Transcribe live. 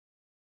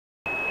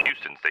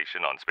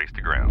station on Space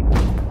to Ground.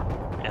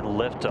 And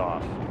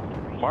liftoff.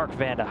 Mark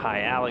Vande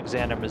Hei,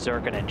 Alexander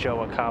Mazurkin, and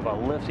Joe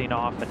Acaba lifting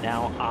off and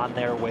now on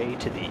their way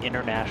to the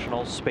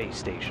International Space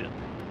Station.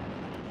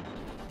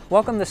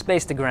 Welcome to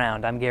Space to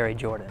Ground. I'm Gary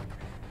Jordan.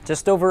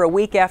 Just over a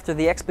week after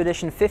the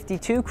Expedition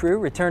 52 crew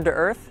returned to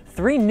Earth,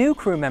 3 new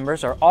crew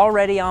members are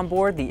already on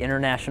board the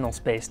International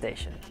Space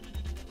Station.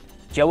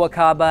 Joe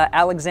Acaba,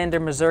 Alexander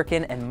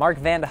Mazurkin, and Mark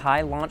Vande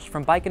Hei launched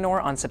from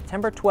Baikonur on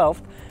September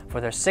 12th for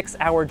their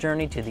 6-hour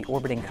journey to the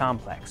orbiting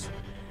complex.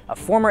 A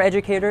former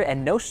educator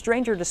and no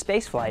stranger to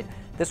spaceflight,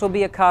 this will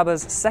be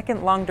Acaba's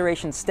second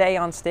long-duration stay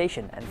on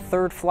station and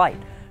third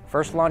flight,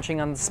 first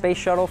launching on the space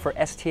shuttle for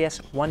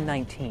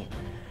STS-119.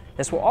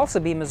 This will also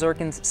be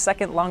Mazurkin's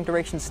second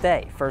long-duration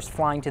stay, first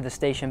flying to the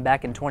station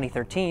back in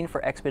 2013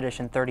 for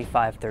Expedition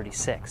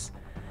 3536.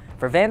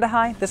 For Vande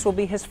Hei, this will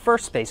be his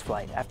first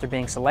spaceflight after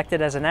being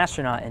selected as an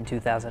astronaut in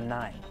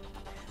 2009.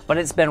 But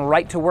it's been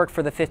right to work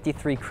for the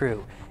 53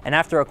 crew, and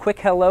after a quick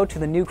hello to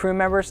the new crew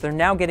members, they're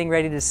now getting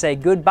ready to say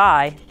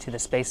goodbye to the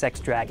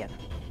SpaceX Dragon.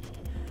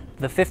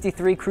 The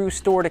 53 crew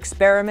stored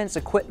experiments,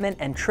 equipment,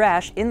 and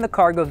trash in the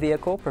cargo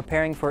vehicle,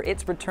 preparing for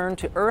its return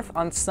to Earth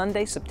on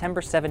Sunday,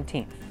 September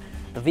 17th.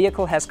 The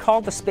vehicle has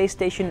called the space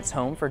station its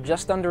home for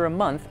just under a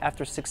month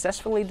after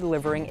successfully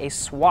delivering a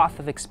swath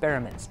of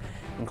experiments,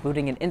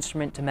 including an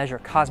instrument to measure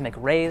cosmic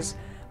rays,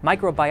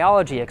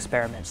 microbiology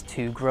experiments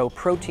to grow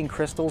protein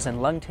crystals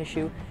in lung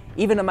tissue,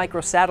 even a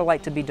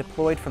microsatellite to be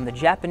deployed from the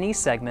Japanese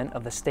segment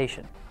of the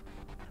station.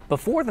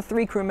 Before the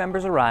 3 crew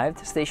members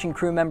arrived, station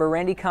crew member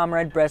Randy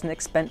Comrade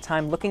Bresnik spent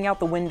time looking out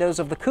the windows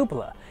of the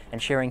cupola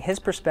and sharing his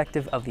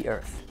perspective of the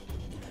Earth.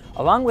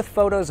 Along with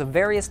photos of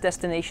various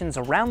destinations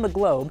around the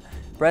globe,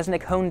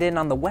 Bresnik honed in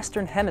on the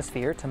Western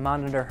Hemisphere to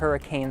monitor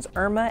hurricanes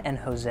Irma and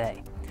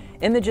Jose.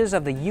 Images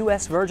of the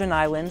U.S. Virgin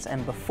Islands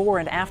and before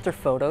and after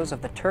photos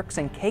of the Turks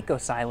and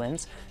Caicos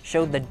Islands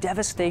showed the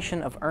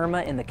devastation of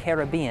Irma in the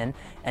Caribbean,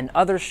 and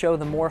others show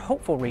the more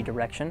hopeful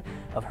redirection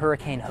of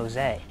Hurricane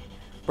Jose.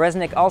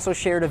 Bresnik also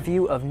shared a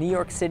view of New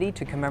York City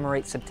to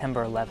commemorate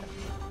September 11th.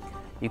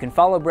 You can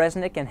follow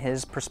Bresnik and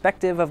his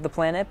perspective of the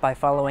planet by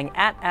following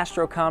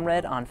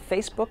 @AstroComrade on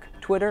Facebook,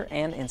 Twitter,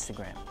 and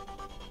Instagram.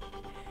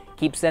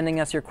 Keep sending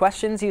us your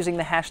questions using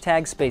the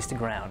hashtag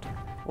 #SpaceToGround.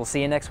 We'll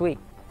see you next week.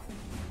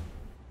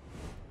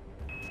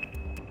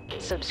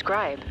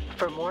 Subscribe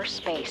for more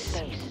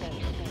space.